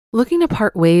Looking to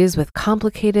part ways with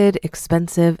complicated,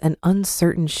 expensive, and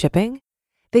uncertain shipping?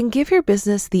 Then give your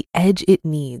business the edge it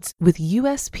needs with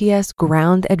USPS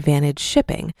Ground Advantage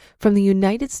shipping from the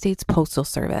United States Postal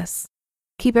Service.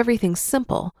 Keep everything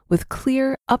simple with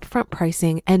clear, upfront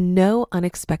pricing and no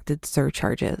unexpected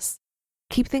surcharges.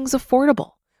 Keep things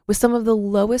affordable with some of the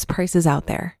lowest prices out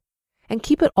there. And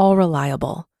keep it all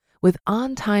reliable with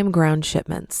on-time ground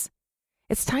shipments.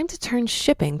 It's time to turn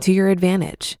shipping to your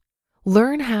advantage.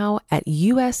 Learn how at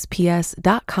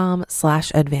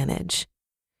USPS.com/advantage.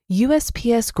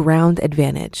 USPS Ground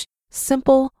Advantage.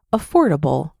 Simple,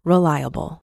 affordable,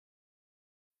 reliable.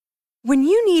 When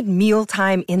you need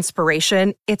mealtime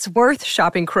inspiration, it's worth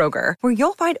shopping Kroger, where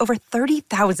you'll find over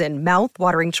 30,000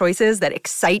 mouth-watering choices that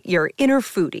excite your inner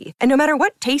foodie. And no matter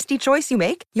what tasty choice you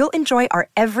make, you'll enjoy our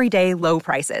everyday low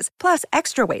prices, plus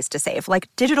extra ways to save, like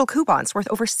digital coupons worth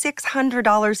over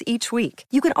 $600 each week.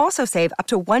 You can also save up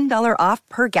to $1 off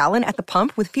per gallon at the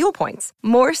pump with fuel points.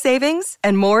 More savings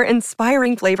and more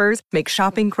inspiring flavors make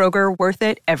shopping Kroger worth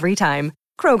it every time.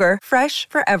 Kroger, fresh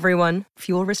for everyone.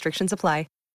 Fuel restrictions apply.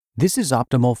 This is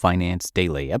Optimal Finance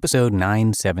Daily, episode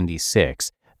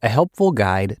 976, A Helpful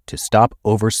Guide to Stop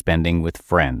Overspending with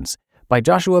Friends, by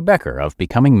Joshua Becker of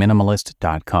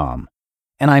BecomingMinimalist.com.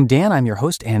 And I'm Dan, I'm your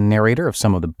host and narrator of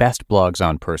some of the best blogs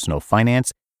on personal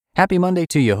finance. Happy Monday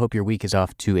to you. Hope your week is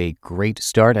off to a great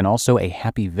start, and also a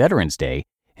happy Veterans Day,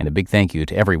 and a big thank you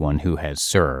to everyone who has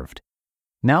served.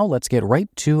 Now let's get right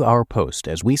to our post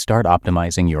as we start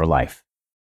optimizing your life.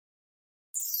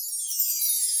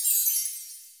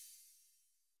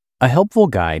 A Helpful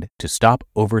Guide to Stop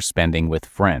Overspending with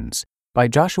Friends, by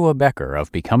Joshua Becker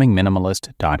of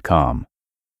BecomingMinimalist.com.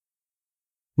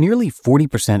 Nearly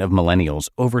 40% of millennials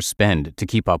overspend to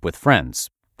keep up with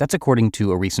friends. That's according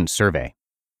to a recent survey.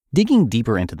 Digging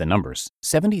deeper into the numbers,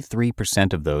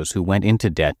 73% of those who went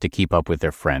into debt to keep up with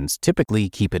their friends typically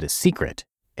keep it a secret,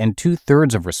 and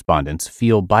 2/3 of respondents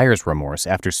feel buyer's remorse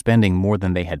after spending more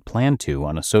than they had planned to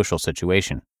on a social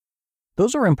situation.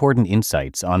 Those are important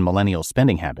insights on millennial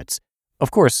spending habits.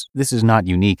 Of course, this is not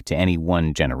unique to any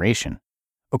one generation.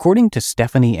 According to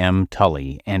Stephanie M.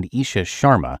 Tully and Isha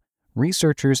Sharma,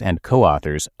 researchers and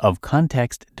co-authors of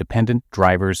Context-Dependent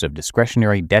Drivers of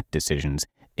Discretionary Debt Decisions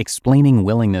Explaining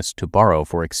Willingness to Borrow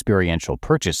for Experiential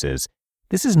Purchases,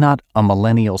 this is not a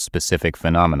millennial-specific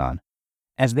phenomenon.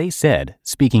 As they said,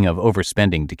 speaking of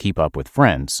overspending to keep up with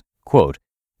friends, quote,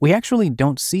 "We actually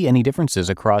don't see any differences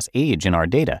across age in our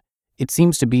data. It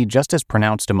seems to be just as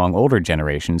pronounced among older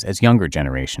generations as younger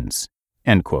generations."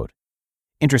 End quote.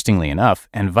 Interestingly enough,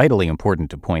 and vitally important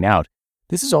to point out,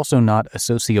 this is also not a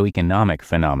socioeconomic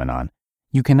phenomenon.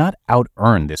 You cannot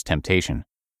out-earn this temptation.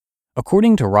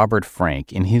 According to Robert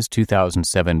Frank in his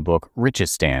 2007 book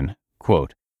Richistan,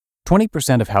 quote,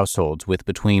 20% of households with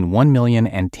between $1 million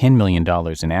and $10 million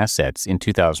in assets in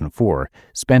 2004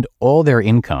 spent all their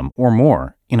income or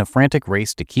more in a frantic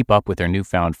race to keep up with their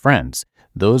newfound friends,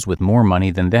 those with more money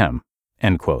than them,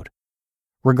 end quote.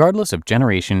 Regardless of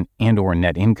generation and/or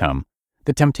net income,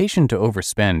 the temptation to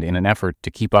overspend in an effort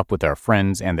to keep up with our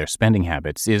friends and their spending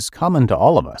habits is common to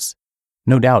all of us.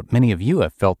 No doubt many of you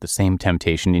have felt the same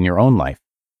temptation in your own life.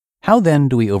 How then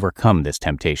do we overcome this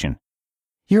temptation?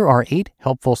 Here are 8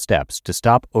 helpful steps to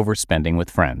stop overspending with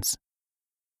friends.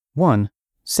 1.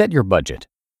 Set your budget.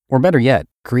 Or better yet,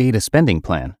 create a spending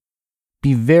plan.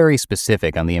 Be very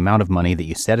specific on the amount of money that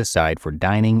you set aside for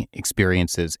dining,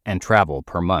 experiences, and travel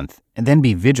per month, and then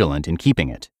be vigilant in keeping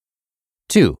it.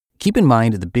 2. Keep in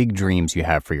mind the big dreams you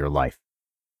have for your life.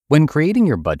 When creating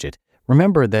your budget,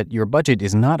 remember that your budget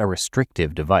is not a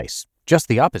restrictive device. Just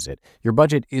the opposite, your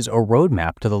budget is a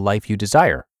roadmap to the life you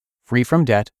desire, free from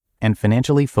debt, and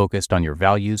financially focused on your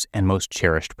values and most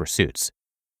cherished pursuits.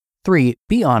 3.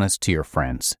 Be honest to your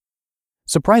friends.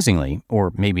 Surprisingly,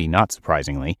 or maybe not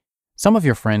surprisingly, some of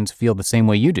your friends feel the same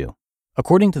way you do.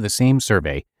 According to the same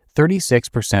survey,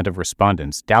 36% of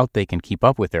respondents doubt they can keep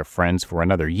up with their friends for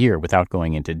another year without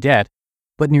going into debt,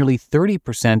 but nearly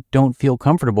 30% don't feel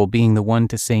comfortable being the one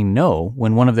to say no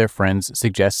when one of their friends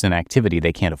suggests an activity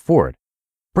they can't afford.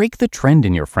 Break the trend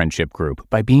in your friendship group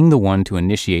by being the one to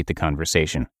initiate the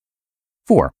conversation.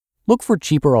 4. Look for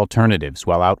cheaper alternatives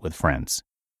while out with friends.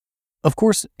 Of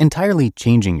course, entirely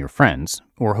changing your friends,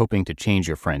 or hoping to change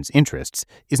your friends' interests,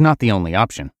 is not the only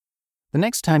option. The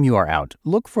next time you are out,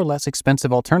 look for less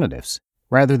expensive alternatives.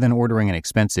 Rather than ordering an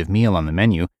expensive meal on the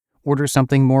menu, order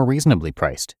something more reasonably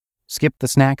priced. Skip the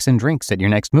snacks and drinks at your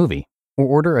next movie, or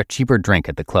order a cheaper drink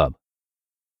at the club.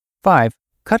 5.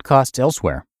 Cut costs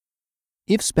elsewhere.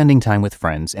 If spending time with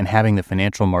friends and having the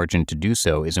financial margin to do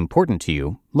so is important to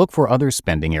you, look for other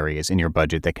spending areas in your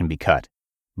budget that can be cut.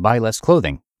 Buy less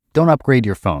clothing. Don't upgrade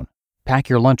your phone. Pack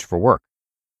your lunch for work.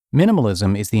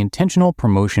 Minimalism is the intentional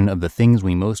promotion of the things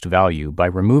we most value by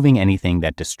removing anything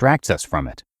that distracts us from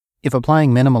it. If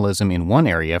applying minimalism in one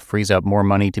area frees up more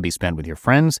money to be spent with your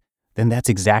friends, then that's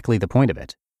exactly the point of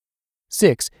it.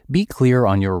 6. Be clear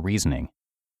on your reasoning.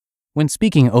 When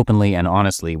speaking openly and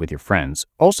honestly with your friends,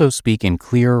 also speak in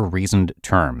clear, reasoned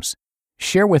terms.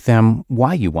 Share with them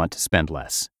why you want to spend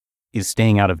less. Is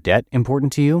staying out of debt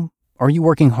important to you? Are you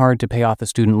working hard to pay off a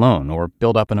student loan or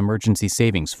build up an emergency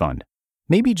savings fund?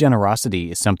 Maybe generosity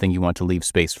is something you want to leave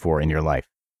space for in your life.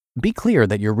 Be clear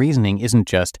that your reasoning isn't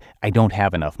just, I don't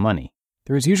have enough money.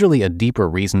 There is usually a deeper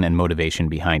reason and motivation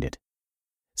behind it.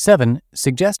 7.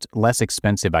 Suggest less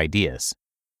expensive ideas.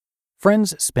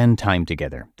 Friends spend time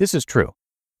together. This is true.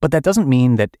 But that doesn't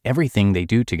mean that everything they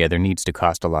do together needs to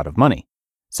cost a lot of money.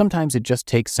 Sometimes it just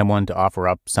takes someone to offer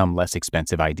up some less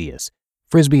expensive ideas.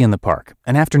 Frisbee in the park,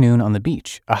 an afternoon on the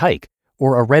beach, a hike,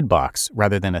 or a red box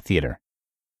rather than a theater.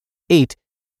 8.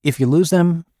 If you lose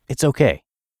them, it's okay.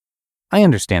 I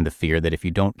understand the fear that if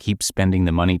you don't keep spending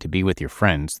the money to be with your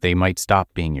friends, they might stop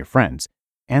being your friends,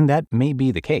 and that may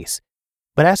be the case.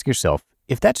 But ask yourself,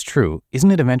 if that's true,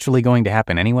 isn't it eventually going to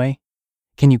happen anyway?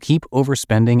 Can you keep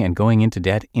overspending and going into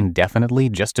debt indefinitely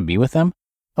just to be with them?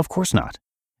 Of course not.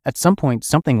 At some point,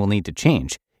 something will need to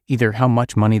change, either how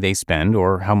much money they spend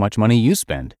or how much money you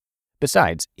spend.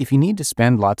 Besides, if you need to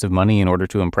spend lots of money in order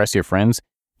to impress your friends,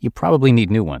 you probably need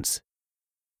new ones.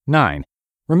 9.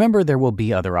 Remember there will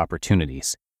be other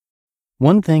opportunities.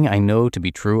 One thing I know to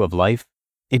be true of life,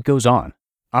 it goes on.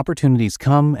 Opportunities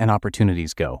come and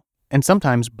opportunities go. And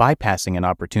sometimes bypassing an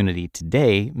opportunity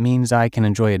today means I can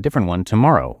enjoy a different one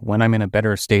tomorrow when I'm in a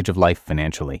better stage of life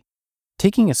financially.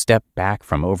 Taking a step back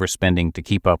from overspending to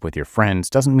keep up with your friends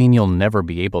doesn't mean you'll never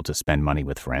be able to spend money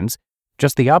with friends.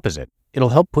 Just the opposite. It'll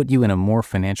help put you in a more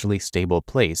financially stable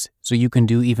place so you can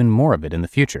do even more of it in the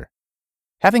future.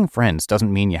 Having friends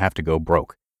doesn't mean you have to go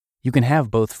broke. You can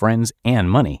have both friends and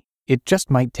money. It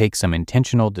just might take some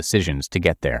intentional decisions to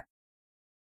get there.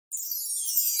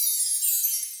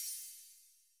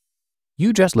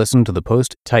 You just listened to the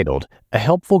post titled, A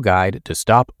Helpful Guide to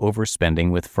Stop Overspending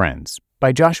with Friends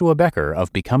by Joshua Becker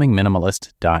of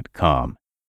BecomingMinimalist.com.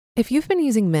 If you've been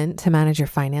using Mint to manage your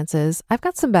finances, I've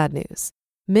got some bad news.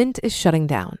 Mint is shutting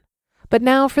down. But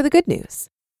now for the good news.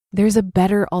 There's a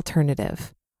better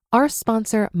alternative. Our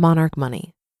sponsor, Monarch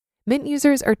Money. Mint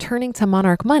users are turning to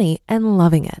Monarch Money and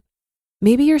loving it.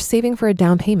 Maybe you're saving for a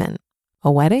down payment,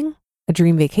 a wedding, a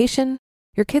dream vacation,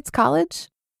 your kid's college.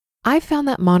 I've found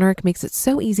that Monarch makes it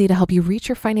so easy to help you reach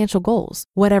your financial goals,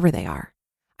 whatever they are.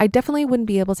 I definitely wouldn't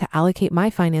be able to allocate my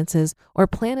finances or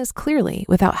plan as clearly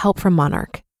without help from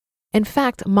Monarch. In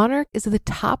fact, Monarch is the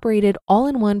top-rated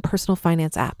all-in-one personal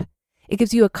finance app. It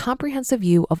gives you a comprehensive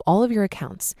view of all of your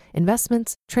accounts,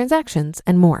 investments, transactions,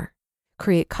 and more.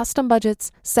 Create custom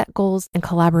budgets, set goals, and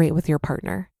collaborate with your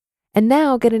partner. And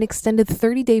now get an extended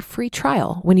 30-day free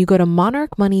trial when you go to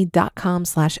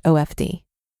monarchmoney.com/OFD.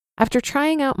 After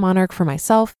trying out Monarch for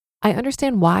myself, I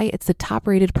understand why it's the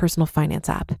top-rated personal finance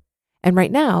app. And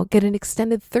right now, get an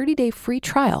extended 30-day free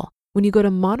trial when you go to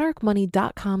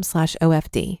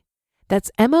monarchmoney.com/OFD.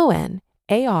 That's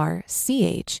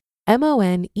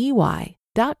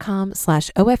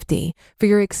monarchmoney.com/OFD for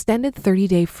your extended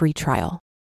 30-day free trial.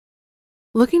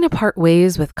 Looking to part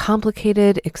ways with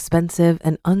complicated, expensive,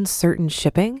 and uncertain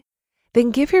shipping?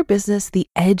 Then give your business the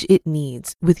edge it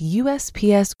needs with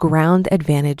USPS Ground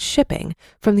Advantage shipping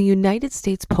from the United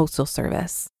States Postal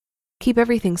Service. Keep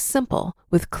everything simple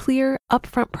with clear,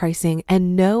 upfront pricing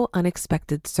and no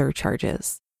unexpected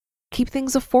surcharges. Keep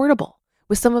things affordable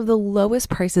with some of the lowest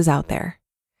prices out there.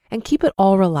 And keep it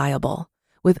all reliable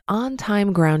with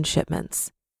on-time ground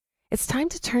shipments. It's time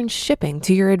to turn shipping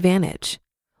to your advantage.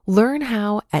 Learn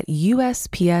how at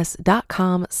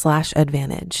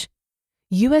USPS.com/advantage.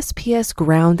 USPS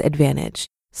Ground Advantage.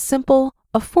 Simple,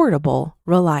 affordable,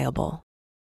 reliable.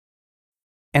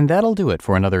 And that'll do it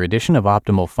for another edition of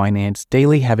Optimal Finance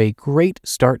Daily. Have a great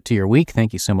start to your week.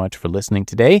 Thank you so much for listening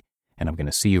today. And I'm going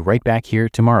to see you right back here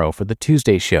tomorrow for the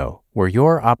Tuesday show, where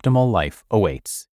your optimal life awaits.